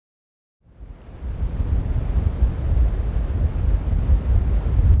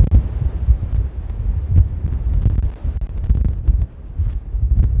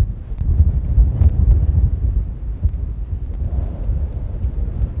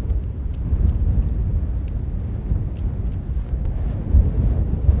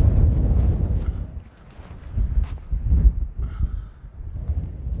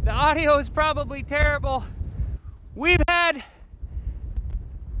audio is probably terrible. We've had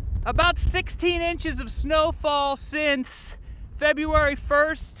about 16 inches of snowfall since February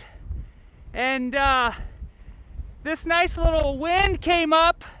 1st, and this nice little wind came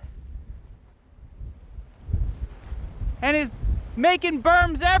up and is making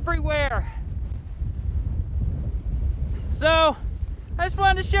berms everywhere. So I just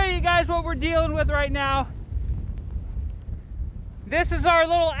wanted to show you guys what we're dealing with right now. This is our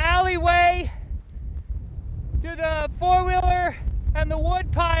little alleyway to the four-wheeler and the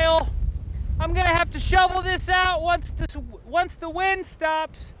wood pile. I'm gonna have to shovel this out once the wind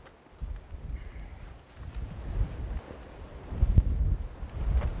stops.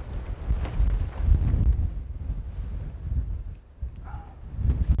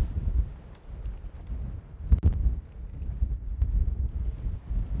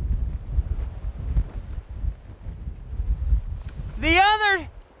 The other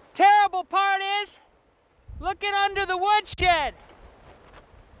terrible part is looking under the woodshed.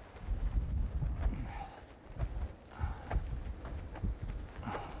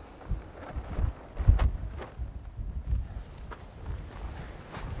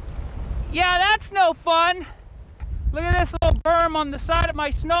 Yeah, that's no fun. Look at this little berm on the side of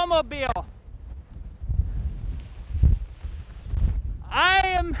my snowmobile. I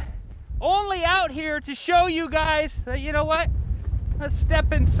am only out here to show you guys that, you know what? Let's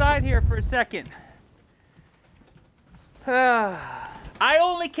step inside here for a second. I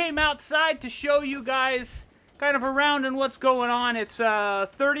only came outside to show you guys kind of around and what's going on. It's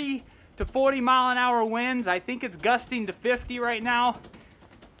 30 to 40 mile an hour winds. I think it's gusting to 50 right now.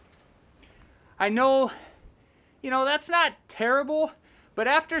 I know, you know, that's not terrible, but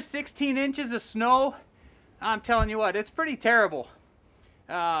after 16 inches of snow, I'm telling you what, it's pretty terrible.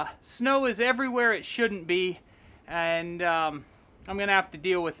 Snow is everywhere it shouldn't be, and I'm gonna have to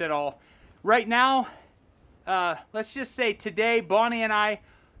deal with it all. Right now, let's just say today, Bonnie and I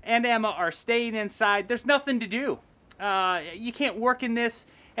and Emma are staying inside. There's nothing to do. You can't work in this,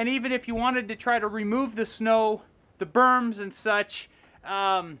 and even if you wanted to try to remove the snow, the berms and such,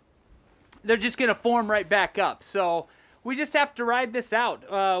 they're just gonna form right back up. So we just have to ride this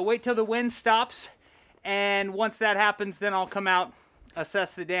out. Wait till the wind stops, and once that happens, then I'll come out,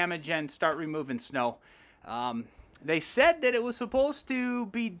 assess the damage, and start removing snow. They said that it was supposed to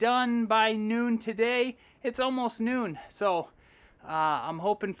be done by noon today. It's almost noon, so I'm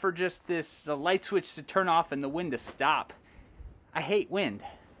hoping for just this light switch to turn off and the wind to stop. I hate wind.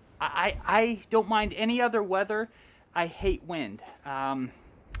 I don't mind any other weather. I hate wind.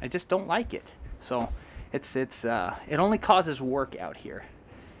 I just don't like it. So it only causes work out here.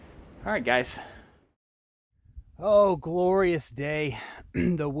 All right, guys. Oh, glorious day.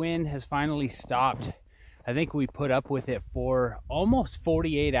 The wind has finally stopped. I think we put up with it for almost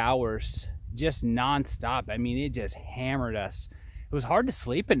 48 hours, just non-stop. I mean, it just hammered us. It was hard to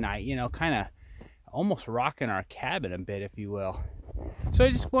sleep at night, you know, kind of almost rocking our cabin a bit, if you will. So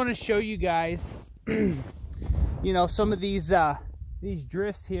I just want to show you guys, you know, some of these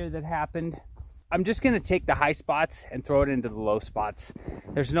drifts here that happened. I'm just going to take the high spots and throw it into the low spots.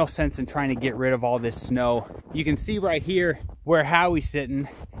 There's no sense in trying to get rid of all this snow. You can see right here where Howie's sitting,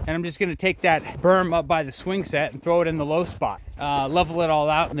 and I'm just going to take that berm up by the swing set and throw it in the low spot. Level it all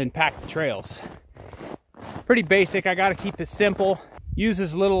out and then pack the trails. Pretty basic. I got to keep it simple. Use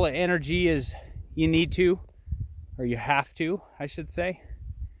as little energy as you need to, or you have to, I should say.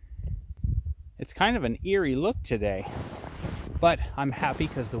 It's kind of an eerie look today, but I'm happy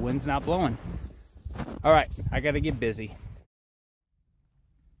because the wind's not blowing. All right, I got to get busy.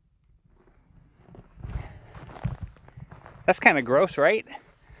 That's kind of gross, right?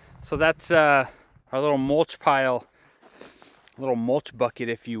 So that's our little mulch pile, little mulch bucket,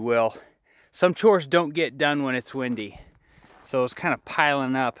 if you will. Some chores don't get done when it's windy, so it's kind of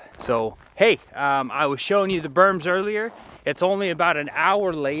piling up. So hey, I was showing you the berms earlier. It's only about an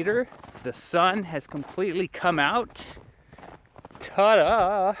hour later. The sun has completely come out.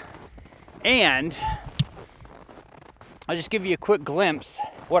 Ta-da! And I'll just give you a quick glimpse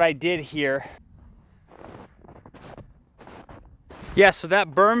what I did here. Yeah, so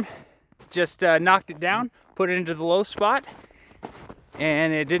that berm just knocked it down, put it into the low spot,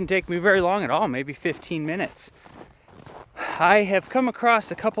 and it didn't take me very long at all, maybe 15 minutes. I have come across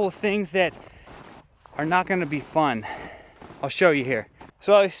a couple of things that are not going to be fun. I'll show you here.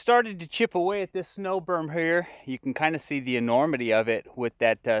 So I started to chip away at this snow berm here. You can kind of see the enormity of it with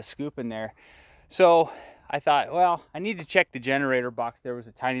that scoop in there. So I thought, well, I need to check the generator box. There was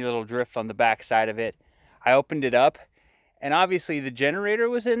a tiny little drift on the back side of it. I opened it up, and obviously the generator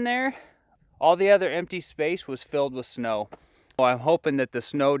was in there. All the other empty space was filled with snow. I'm hoping that the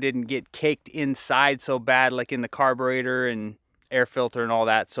snow didn't get caked inside so bad, like in the carburetor and air filter and all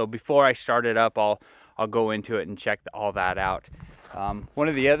that. So before I start it up, I'll go into it and check all that out. One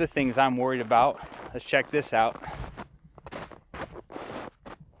of the other things I'm worried about, let's check this out.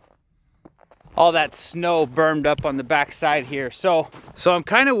 All that snow burned up on the back side here. So I'm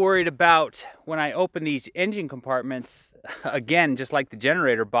kind of worried about when I open these engine compartments, again, just like the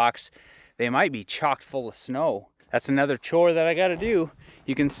generator box, they might be chocked full of snow. That's another chore that I got to do.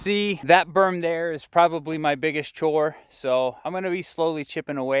 You can see that berm there is probably my biggest chore. So I'm going to be slowly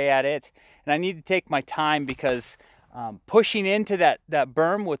chipping away at it. And I need to take my time because pushing into that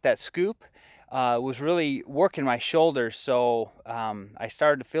berm with that scoop was really working my shoulders. So I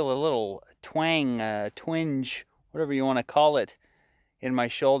started to feel a little twinge, whatever you want to call it, in my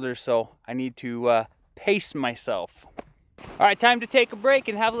shoulders. So I need to pace myself. All right, time to take a break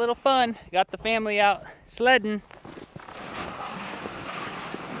and have a little fun. Got the family out sledding.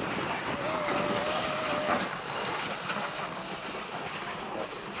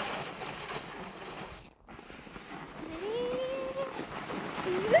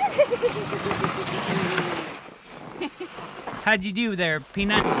 How'd you do there,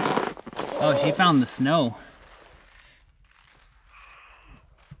 Peanut? Oh, she found the snow.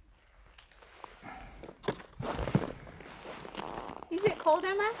 Is it cold,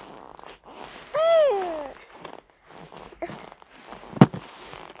 Emma?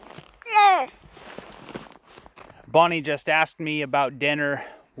 Bonnie just asked me about dinner,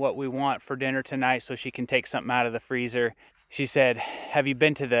 what we want for dinner tonight, so she can take something out of the freezer. She said, have you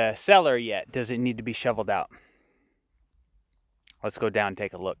been to the cellar yet? Does it need to be shoveled out? Let's go down and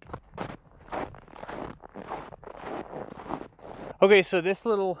take a look. Okay, so this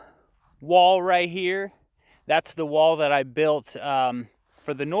little wall right here, that's the wall that I built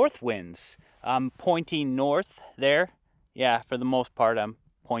for the north winds. I'm pointing north there. Yeah, for the most part, I'm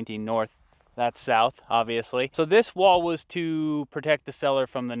pointing north. That's south, obviously. So this wall was to protect the cellar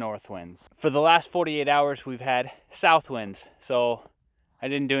from the north winds. For the last 48 hours, we've had south winds, so I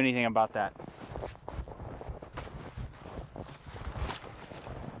didn't do anything about that.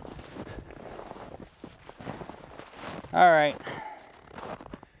 All right.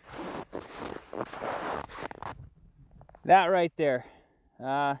 That right there.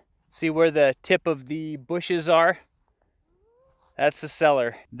 See where the tip of the bushes are? That's the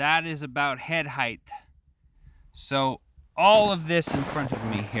cellar. That is about head height. So all of this in front of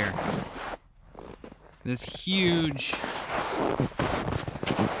me here, this huge,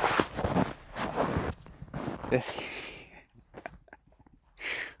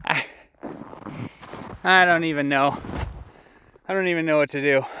 I don't even know. I don't even know what to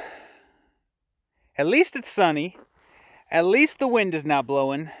do. At least it's sunny. At least the wind is not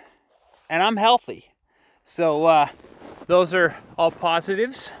blowing. And I'm healthy. So those are all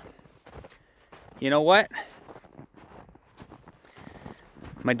positives. You know what?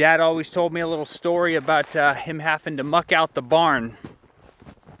 My dad always told me a little story about him having to muck out the barn.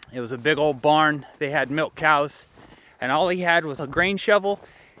 It was a big old barn. They had milk cows. And all he had was a grain shovel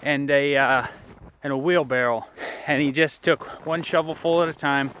and a wheelbarrow. And he just took one shovelful at a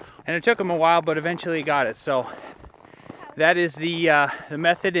time. And it took him a while, but eventually he got it. So that is the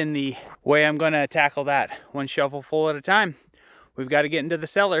method and the way I'm going to tackle that. One shovelful at a time. We've got to get into the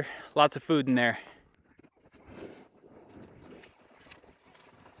cellar. Lots of food in there.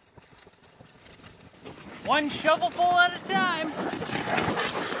 One shovelful at a time.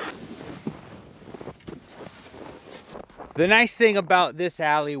 The nice thing about this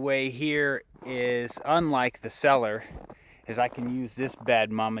alleyway here is, unlike the cellar, is I can use this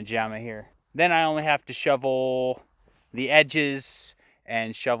bed mama jamma here. Then I only have to shovel the edges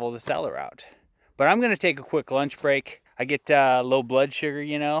and shovel the cellar out. But I'm gonna take a quick lunch break. I get low blood sugar,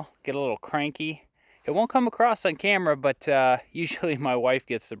 you know, get a little cranky. It won't come across on camera, but usually my wife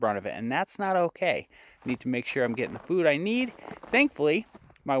gets the brunt of it, and that's not okay. I need to make sure I'm getting the food I need. Thankfully,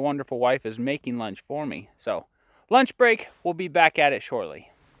 my wonderful wife is making lunch for me. So, lunch break, we'll be back at it shortly.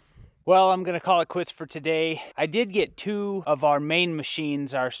 Well, I'm gonna call it quits for today. I did get 2 of our main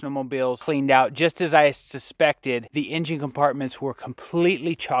machines, our snowmobiles, cleaned out. Just as I suspected, the engine compartments were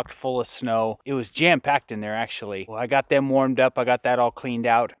completely chocked full of snow. It was jam-packed in there, actually. Well, I got them warmed up. I got that all cleaned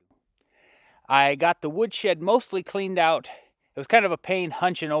out. I got the woodshed mostly cleaned out. It was kind of a pain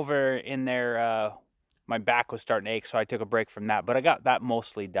hunching over in there. My back was starting to ache, so I took a break from that, but I got that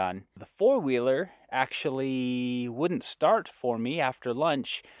mostly done. The four-wheeler actually wouldn't start for me after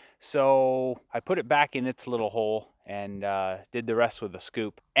lunch, so I put it back in its little hole and did the rest with a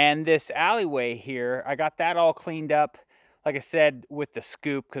scoop. And this alleyway here, I got that all cleaned up. like I said, with the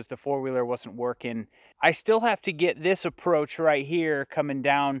scoop, because the four-wheeler wasn't working. I still have to get this approach right here coming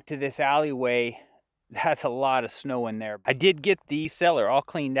down to this alleyway. That's a lot of snow in there. I did get the cellar all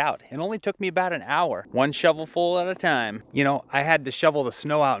cleaned out. It only took me about an hour, one shovelful at a time. You know, I had to shovel the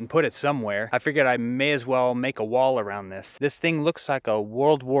snow out and put it somewhere. I figured I may as well make a wall around this. This thing looks like a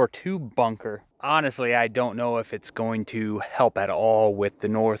World War II bunker. Honestly, I don't know if it's going to help at all with the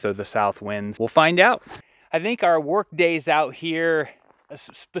north or the south winds. We'll find out. I think our work days out here,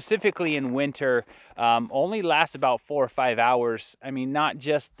 specifically in winter, only last about 4 or 5 hours. I mean, not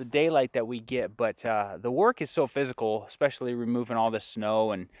just the daylight that we get, but the work is so physical, especially removing all this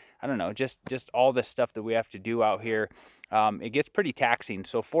snow and I don't know, just all this stuff that we have to do out here. It gets pretty taxing.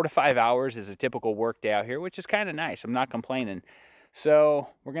 So 4 to 5 hours is a typical work day out here, which is kind of nice. I'm not complaining. So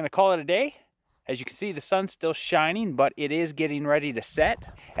we're gonna call it a day. As you can see, the sun's still shining, but it is getting ready to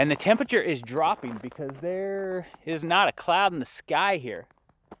set. And the temperature is dropping because there is not a cloud in the sky here.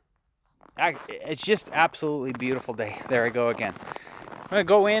 It's just absolutely beautiful day. There I go again. I'm gonna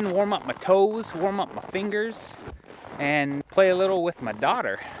go in, warm up my toes, warm up my fingers, and play a little with my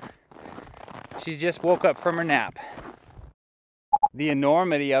daughter. She just woke up from her nap. The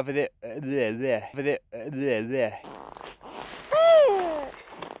enormity of it.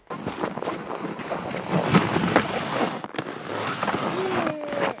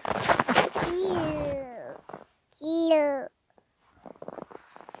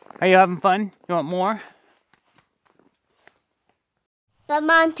 Are you having fun? You want more?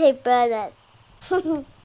 Bramante Brothers.